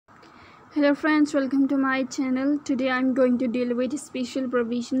Hello friends, welcome to my channel. Today I'm going to deal with special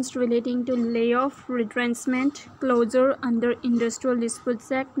provisions relating to layoff, retrenchment, closure under Industrial Disputes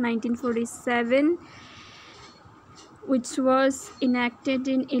Act 1947, which was enacted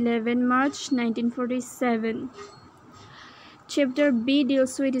in 11 March 1947. Chapter B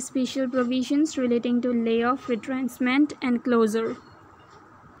deals with special provisions relating to layoff, retrenchment and closure.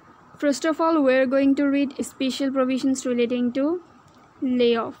 First of all, we're going to read special provisions relating to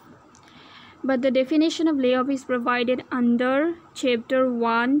layoff. But the definition of layoff is provided under Chapter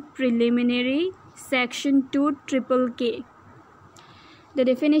 1 Preliminary, Section 2 KK. The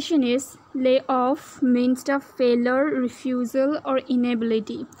definition is layoff means the failure, refusal or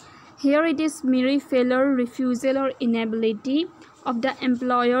inability. Here it is mere failure, refusal or inability of the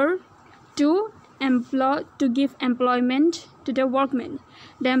employer to give employment to the workman.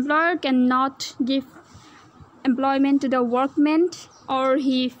 The employer cannot give employment to the workman, or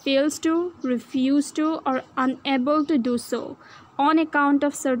he fails to, refuse to, or unable to do so on account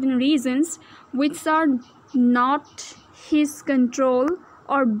of certain reasons which are not his control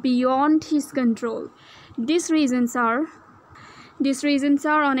or beyond his control. These reasons are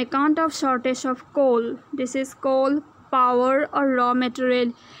on account of shortage of coal. This is coal, power or raw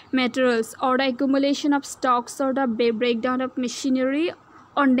materials, or the accumulation of stocks, or the breakdown of machinery,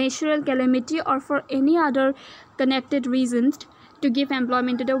 or natural calamity, or for any other connected reasons to give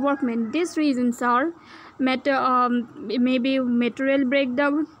employment to the workmen. These reasons are maybe material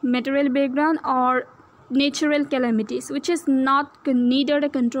breakdown or natural calamities, which is neither the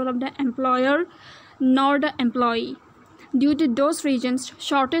control of the employer nor the employee. Due to those reasons,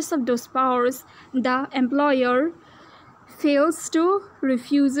 shortage of those powers, the employer fails to,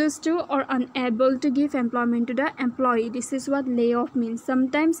 refuses to, or unable to give employment to the employee. This is what layoff means.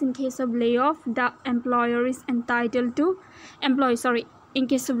 Sometimes in case of layoff, the employer is entitled to in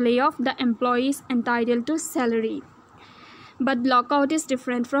case of layoff, the employee is entitled to salary. But lockout is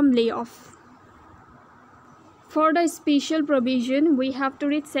different from layoff. For the special provision, we have to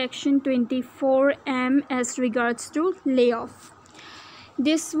read section 24M as regards to layoff.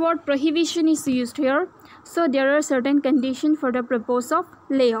 This word prohibition is used here. So there are certain conditions for the purpose of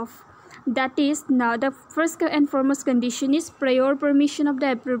layoff. That is, now the first and foremost condition is prior permission of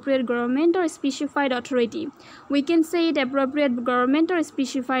the appropriate government or specified authority. We can say it appropriate government or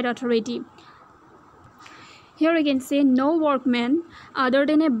specified authority. Here we can say no workman other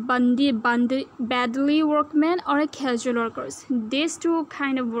than a badly workman or a casual workers. These two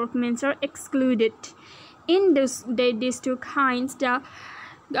kind of workmen are excluded. In these two kinds, the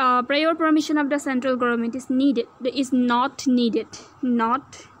prior permission of the central government is not needed.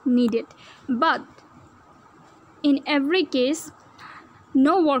 But in every case,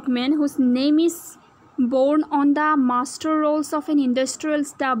 no workman whose name is borne on the master rolls of an industrial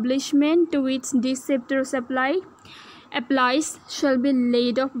establishment to which this chapter applies shall be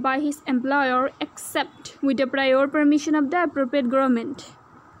laid off by his employer except with the prior permission of the appropriate government.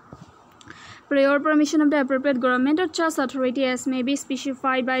 Prior permission of the appropriate government or trust authority as may be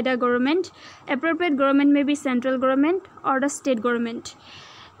specified by the government. Appropriate government may be central government or the state government.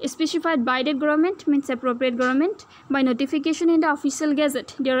 Specified by the government means appropriate government by notification in the official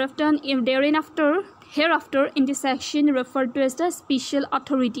gazette. Hereafter in this section referred to as the special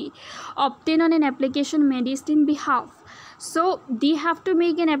authority, obtained on an application made in behalf. So they have to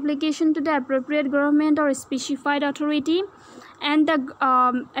make an application to the appropriate government or specified authority, and the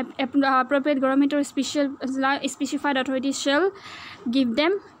appropriate government or specified authority shall give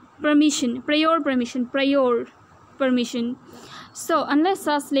them prior permission. So unless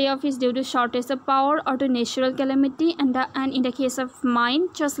such layoff is due to shortage of power or to natural calamity, and in the case of mine,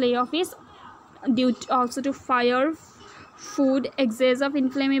 just layoff is due also to fire, food, excess of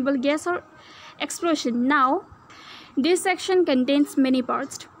inflammable gas or explosion. Now this section contains many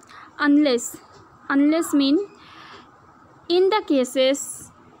parts. Unless mean in the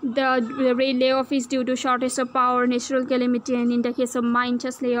cases the layoff is due to shortage of power, natural calamity, and in the case of mine,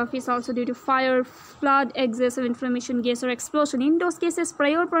 just layoff is also due to fire, flood, excess of inflammation, gas or explosion. In those cases,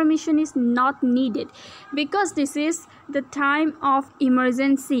 prior permission is not needed because this is the time of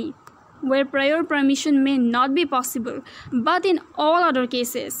emergency where prior permission may not be possible. But in all other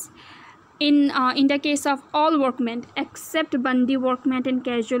cases, in the case of all workmen except bandy workmen and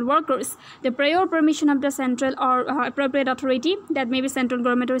casual workers, the prior permission of the central or appropriate authority, that may be central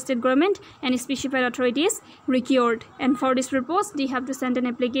government or state government, and specified authority is required. And for this purpose, they have to send an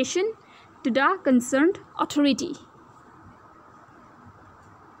application to the concerned authority.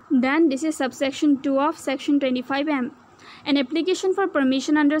 Then this is subsection 2 of section 25M. An application for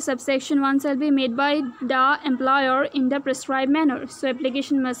permission under subsection 1 shall be made by the employer in the prescribed manner. So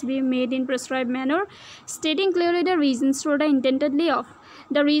application must be made in prescribed manner, stating clearly the reasons for the intended layoff.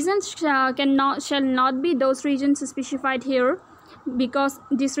 The reasons shall not be those reasons specified here, because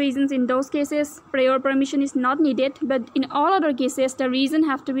these reasons in those cases prior permission is not needed, but in all other cases the reason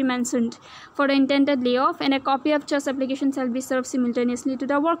have to be mentioned for the intended layoff, and a copy of such application shall be served simultaneously to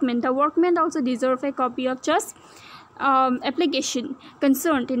the workman. The workman also deserve a copy of such application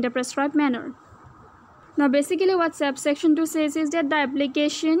concerned in the prescribed manner. Now basically what subsection 2 says is that the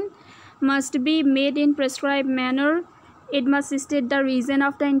application must be made in prescribed manner. It must state the reason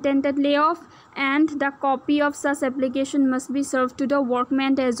of the intended layoff, and the copy of such application must be served to the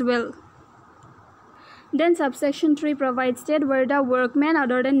workman as well. Then subsection 3 provides that where the workmen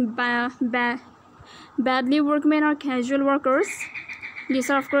other than badly workmen or casual workers, these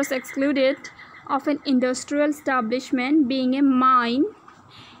are of course excluded, of an industrial establishment being a mine,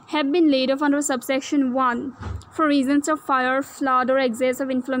 have been laid off under subsection 1 for reasons of fire, flood, or excess of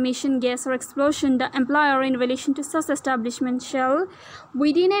inflammation, gas, or explosion, the employer in relation to such establishment shall,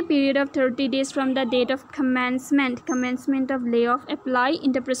 within a period of 30 days from the date of commencement of layoff, apply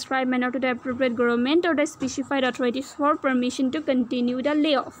in the prescribed manner to the appropriate government or the specified authorities for permission to continue the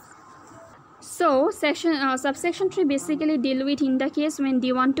layoff. So subsection 3 basically deal with in the case when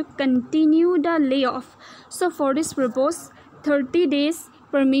they want to continue the layoff. So for this purpose 30 days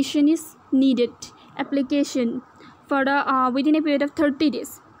permission is needed. Application for the within a period of 30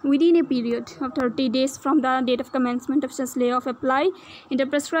 days from the date of commencement of such layoff, apply in the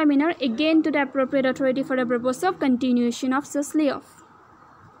prescribed manner again to the appropriate authority for the purpose of continuation of such layoff.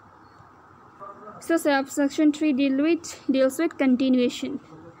 So subsection 3 deals with continuation,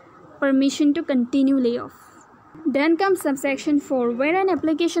 permission to continue layoff. Then comes subsection 4, where an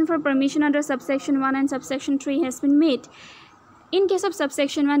application for permission under subsection 1 and subsection 3 has been made. In case of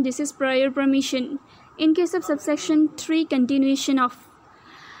subsection 1, this is prior permission. In case of subsection 3, continuation of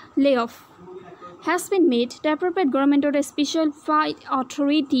layoff has been made, the appropriate government or the specified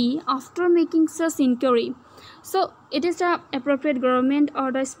authority after making such inquiry. So it is the appropriate government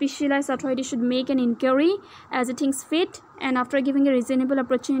or the specialized authority should make an inquiry as it thinks fit, and after giving a reasonable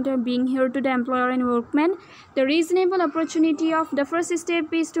opportunity of being heard to the employer and workman. The reasonable opportunity of the first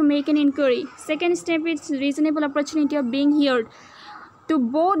step is to make an inquiry. Second step is reasonable opportunity of being heard to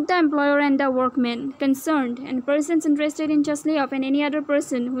both the employer and the workman concerned, and persons interested in such layoff and any other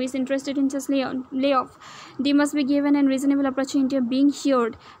person who is interested in such layoff, they must be given a reasonable opportunity of being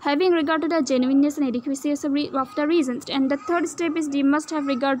heard, having regard to the genuineness and adequacy of the reasons. And the third step is they must have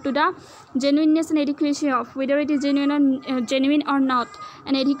regard to the genuineness and adequacy of whether it is genuine or not,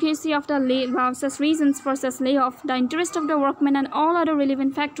 and adequacy of the such reasons for such layoff, the interest of the workman, and all other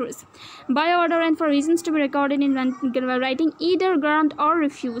relevant factors. By order and for reasons to be recorded in writing, either grant or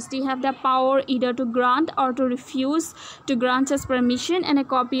refuse. They have the power either to grant or to refuse to grant such permission, and a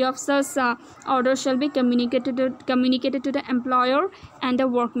copy of such order shall be communicated to the employer and the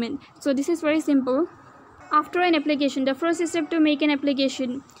workman. So this is very simple. After an application, the first step to make an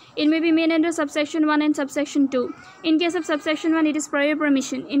application, it may be made under subsection 1 and subsection 2. In case of subsection 1, it is prior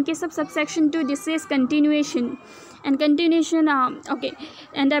permission. In case of subsection 2, this is continuation. And continuation, okay.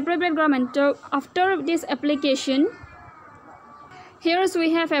 And the appropriate government, after this application, here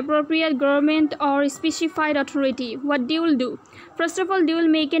we have appropriate government or specified authority. What they will do? First of all, they will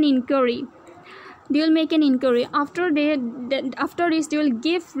make an inquiry. After this, they will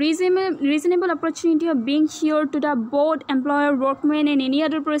give reasonable opportunity of being heard to the both employer, workman, and any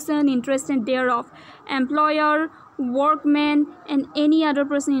other person interested thereof. Employer, workman, and any other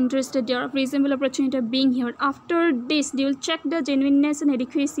person interested thereof. Reasonable opportunity of being heard. After this, they will check the genuineness and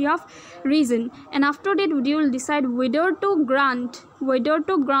adequacy of reason, and after that, they will decide whether to grant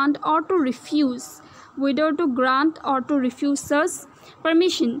or to refuse. Such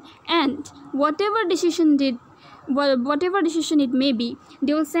permission, and whatever decision it may be,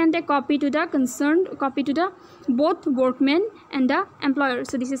 they will send a copy to the both workmen and the employer.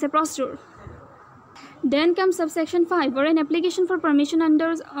 So this is a procedure. Then comes subsection 5, where an application for permission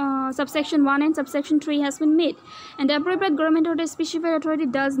under subsection 1 and subsection 3 has been made, and the appropriate government or the specified authority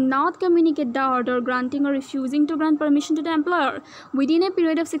does not communicate the order granting or refusing to grant permission to the employer within a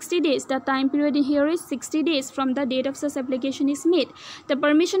period of 60 days. The time period here is 60 days from the date of such application is made. The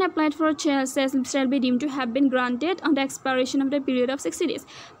permission applied for shall be deemed to have been granted on the expiration of the period of 60 days.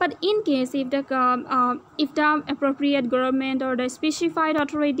 But in case if the appropriate government or the specified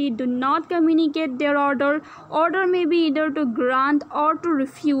authority do not communicate their order may be either to grant or to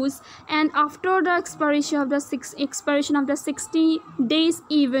refuse, and after the expiration of the 60 days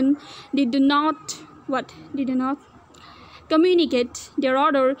even, they do not communicate their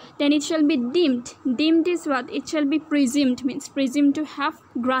order, then it shall be deemed. Deemed is what? It shall be presumed, means presumed to have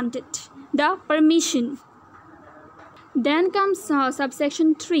granted the permission. Then comes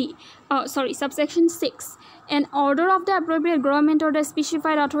subsection 6. An order of the appropriate government or the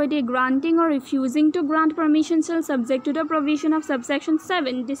specified authority granting or refusing to grant permission shall, subject to the provision of subsection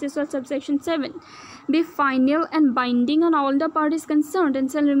 7, this is what subsection 7, be final and binding on all the parties concerned,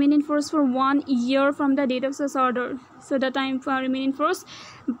 and shall remain in force for 1 year from the date of such order. So the time for remain in force,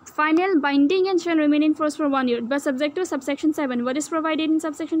 final, binding, and shall remain in force for 1 year, but subject to subsection 7. What is provided in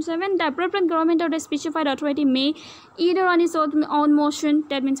subsection 7? The appropriate government or the specified authority may, either on its own motion,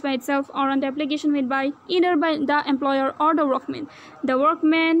 that means by itself, or on the application made by either by the employer or the workman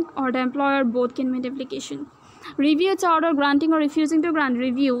or the employer, both can make application. Review its order granting or refusing to grant.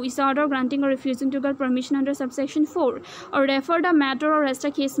 Review is order granting or refusing to grant permission under subsection 4, or refer the matter, or as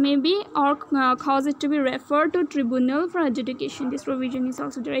the case may be, or cause it to be referred to tribunal for adjudication. This provision is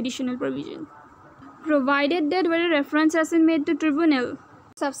also the additional provision. Provided that where a reference has been made to tribunal.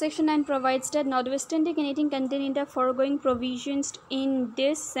 Subsection 9 provides that notwithstanding anything contained in the foregoing provisions in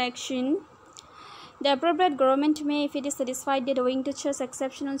this section, the appropriate government may, if it is satisfied that owing to such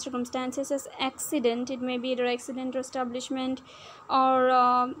exceptional circumstances as accident, it may be either accident or establishment,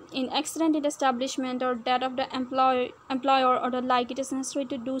 or in accident in establishment or that of the employer or the like, it is necessary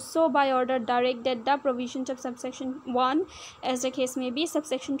to do so by order direct that the provisions of subsection 1, as the case may be,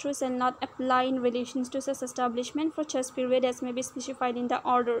 subsection 2 shall not apply in relations to such establishment for such period as may be specified in the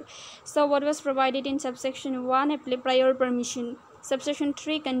order. So what was provided in subsection 1? Prior permission. Subsection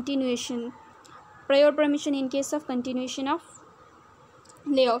 3, continuation. Prior permission in case of continuation of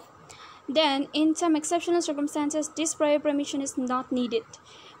layoff. Then in some exceptional circumstances, this prior permission is not needed.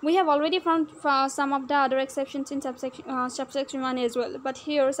 We have already found some of the other exceptions in subsection 1 as well, but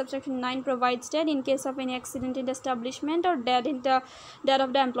here subsection 9 provides that in case of any accident in the establishment or death of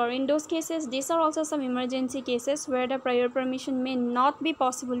the employer, in those cases, these are also some emergency cases where the prior permission may not be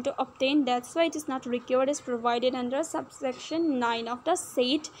possible to obtain. That's why it is not required as provided under subsection 9 of the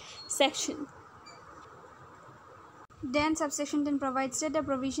said section. Then subsection 10 provides that the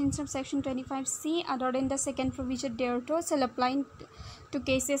provisions of section 25C other than the second provision thereto shall apply to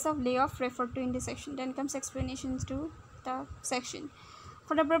cases of layoff referred to in this section. Then comes explanations to the section.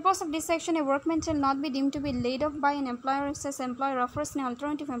 For the purpose of this section, a workman shall not be deemed to be laid off by an employer if such employer offers an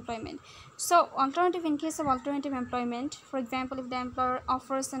alternative employment. So, alternative in case of alternative employment, for example, if the employer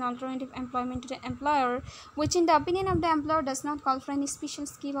offers an alternative employment to the employer, which in the opinion of the employer does not call for any special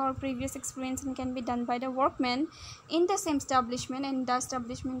skill or previous experience and can be done by the workman in the same establishment, and the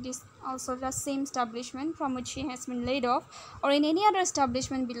establishment is also the same establishment from which he has been laid off, or in any other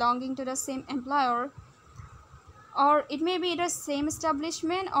establishment belonging to the same employer, or it may be either same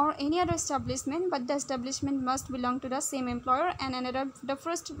establishment or any other establishment, but the establishment must belong to the same employer. And the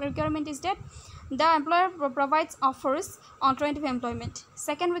first requirement is that the employer offers alternative employment.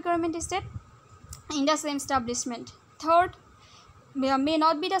 Second requirement is that in the same establishment. Third, may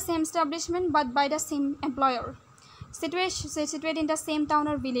not be the same establishment but by the same employer. Situated in the same town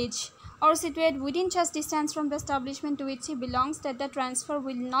or village, or situated within such distance from the establishment to which he belongs that the transfer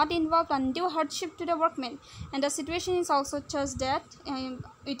will not involve undue hardship to the workman, and the situation is also such that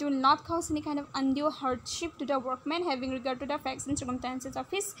it will not cause any kind of undue hardship to the workman having regard to the facts and circumstances of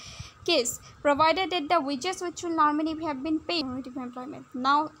his case, provided that the wages which will normally have been paid alternative employment.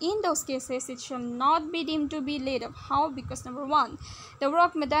 Now in those cases it shall not be deemed to be laid off. How? Because number 1,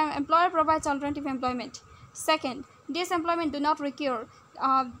 the employer provides alternative employment. Second, this employment do not require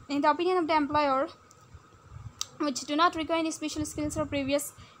in the opinion of the employer, which do not require any special skills or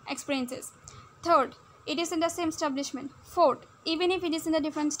previous experiences. Third, it is in the same establishment. Fourth, even if it is in a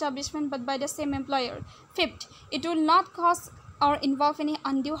different establishment but by the same employer. Fifth, it will not cause or involve any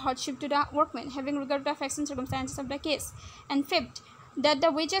undue hardship to the workman having regard to the facts and circumstances of the case. And fifth, that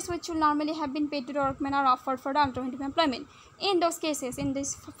the wages which will normally have been paid to the workman are offered for the alternative employment. In those cases, in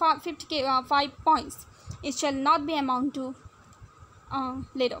these 5 points, it shall not be amount to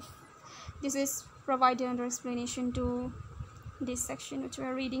laid off. This is provided under explanation to this section which we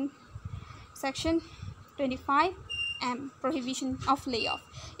are reading. Section 25M, prohibition of layoff,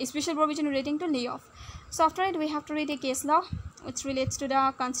 a special provision relating to layoff. So after it we have to read a case law which relates to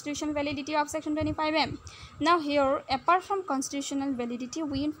the constitutional validity of section 25M. Now here, apart from constitutional validity,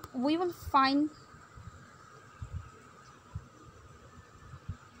 we will find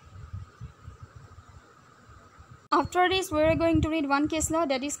after this, we are going to read one case law,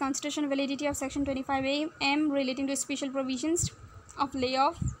 that is constitutional validity of section 25M relating to special provisions of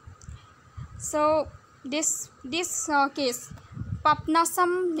layoff. So this case,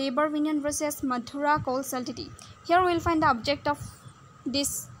 Papnasam Labor Union versus Madhura Coal Ltd. Here we will find the object of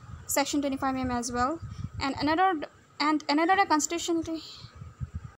this section 25mm as well, and another constitutional